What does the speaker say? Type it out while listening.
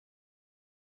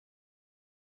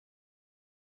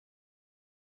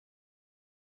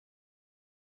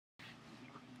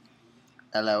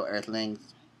Hello,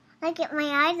 Earthlings. Look at my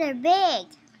eyes are big.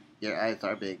 Your eyes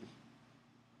are big.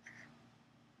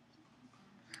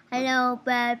 Hello,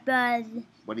 bad buzz.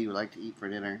 What do you like to eat for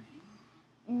dinner?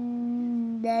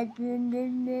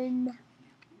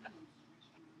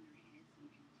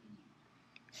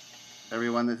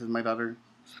 Everyone, this is my daughter,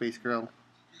 Space Girl.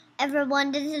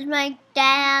 Everyone, this is my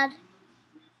dad.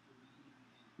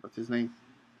 What's his name?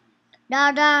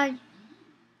 Dada.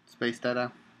 Space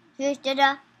Dada.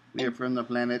 Dada. We are from the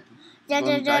planet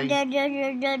Dada.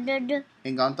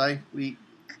 Ingantai. We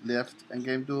left and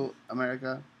came to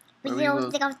America. Where we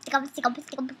will...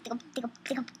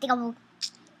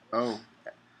 Oh,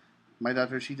 my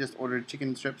daughter, she just ordered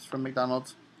chicken strips from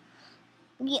McDonald's.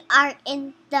 We are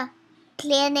in the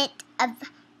planet of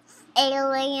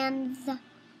aliens.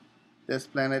 This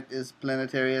planet is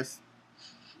Planetarius.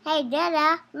 Hey,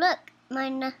 Dada, look, my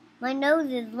nose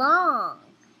is long.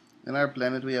 In our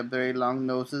planet, we have very long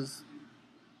noses.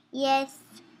 Yes,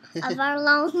 of our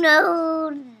long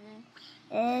nose.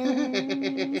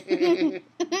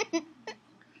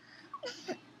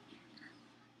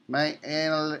 My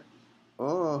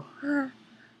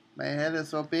head is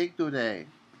so big today.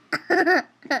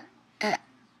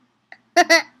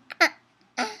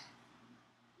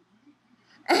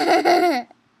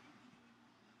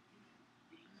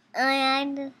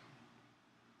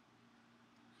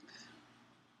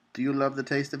 Do you love the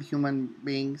taste of human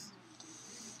beings?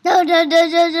 No.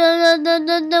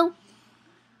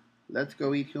 Let's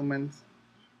go eat humans.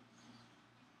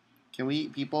 Can we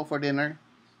eat people for dinner?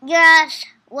 Yes,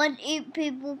 let's eat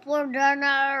people for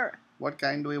dinner. What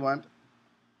kind do we want?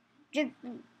 Just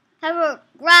have a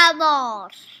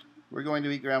grandma's. We're going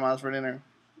to eat grandma's for dinner.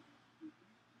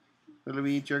 Will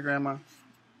we eat your grandma?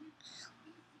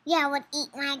 Yeah, we'll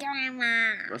eat my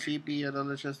grandma. Will she be a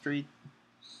delicious treat?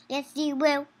 Yes, she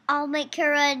will. I'll make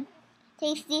her a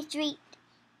tasty treat.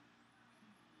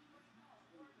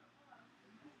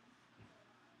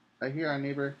 I hear our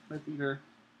neighbor. Let's eat her.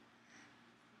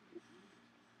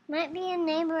 Might be a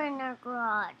neighbor in our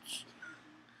garage.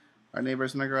 Our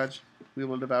neighbor's in the garage. We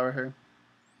will devour her.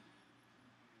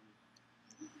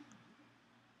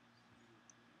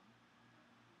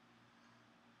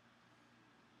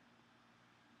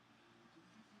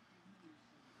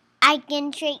 I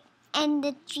can treat and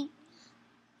the treat.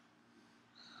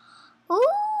 Ooh,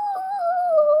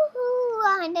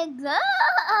 on the go.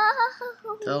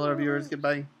 Tell our viewers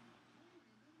goodbye.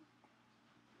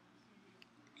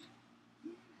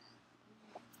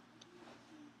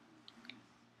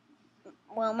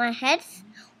 Well, my head's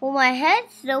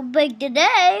so big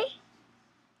today.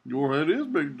 Your head is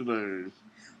big today.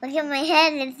 Look at my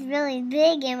head, it's really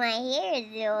big, and my hair is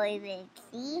really big,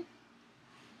 see?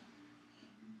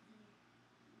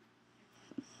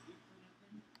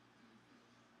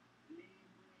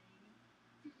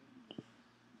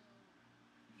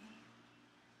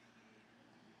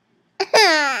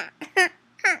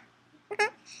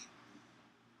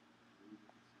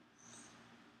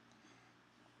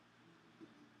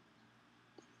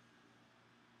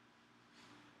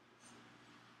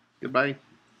 Goodbye.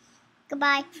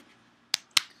 Goodbye.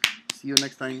 See you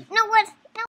next time. No, what?